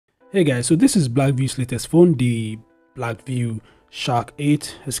Hey guys, so this is Blackview's latest phone, the Blackview Shark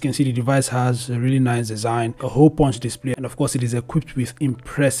 8. As you can see, the device has a really nice design, a hole punch display, and of course it is equipped with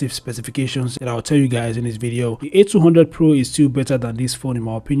impressive specifications that I'll tell you guys in this video. The A200 Pro is still better than this phone in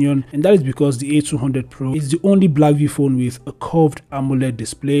my opinion, and that is because the A200 Pro is the only Blackview phone with a curved AMOLED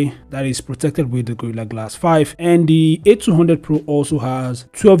display that is protected with the Gorilla Glass 5, and the A200 Pro also has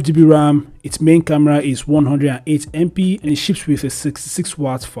 12GB RAM. Its main camera is 108MP and it ships with a 66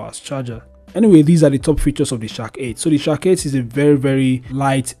 watt fast charger. Anyway, these are the top features of the Shark 8. So the Shark 8 is a very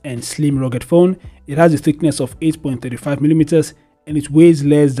light and slim rugged phone. It has a thickness of 8.35mm and it weighs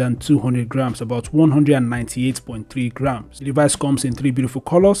less than 200 grams, about 198.3 grams. The device comes in three beautiful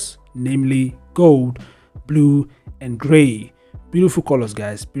colors, namely gold, blue and gray. Beautiful colors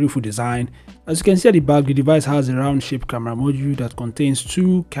guys, beautiful design. As you can see at the back, the device has a round shaped camera module that contains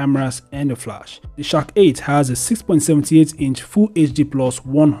two cameras and a flash. The Shark 8 has a 6.78 inch Full HD plus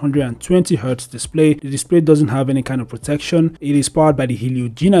 120Hz display. The display doesn't have any kind of protection. It is powered by the Helio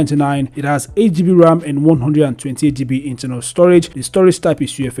G99. It has 8GB RAM and 128GB internal storage. The storage type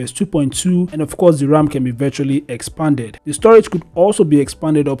is UFS 2.2 and of course the RAM can be virtually expanded. The storage could also be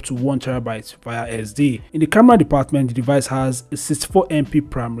expanded up to 1TB via SD. In the camera department, the device has a 64MP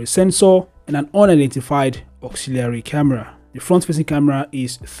primary sensor and an unidentified auxiliary camera. The front-facing camera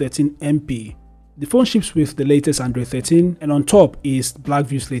is 13MP. The phone ships with the latest Android 13, and on top is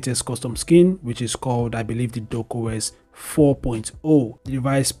Blackview's latest custom skin, which is called, I believe, the DocOS 4.0. The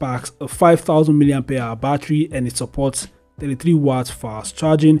device packs a 5000 mAh battery and it supports 33 watts fast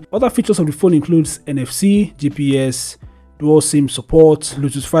charging. Other features of the phone includes NFC, GPS, dual SIM support,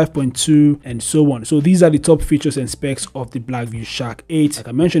 Bluetooth 5.2 and so on. So these are the top features and specs of the Blackview Shark 8. Like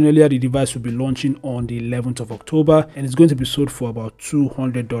I mentioned earlier, the device will be launching on the 11th of October and it's going to be sold for about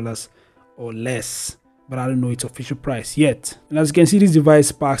 $200 or less, but I don't know its official price yet. And as you can see, this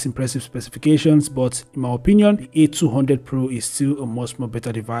device packs impressive specifications, but in my opinion, the A200 Pro is still a much more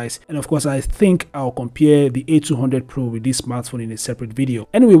better device. And of course, I think I'll compare the A200 Pro with this smartphone in a separate video.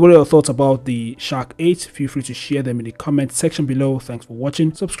 Anyway, what are your thoughts about the Shark 8? Feel free to share them in the comment section below. Thanks for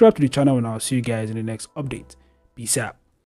watching. Subscribe to the channel and I'll see you guys in the next update. Peace out.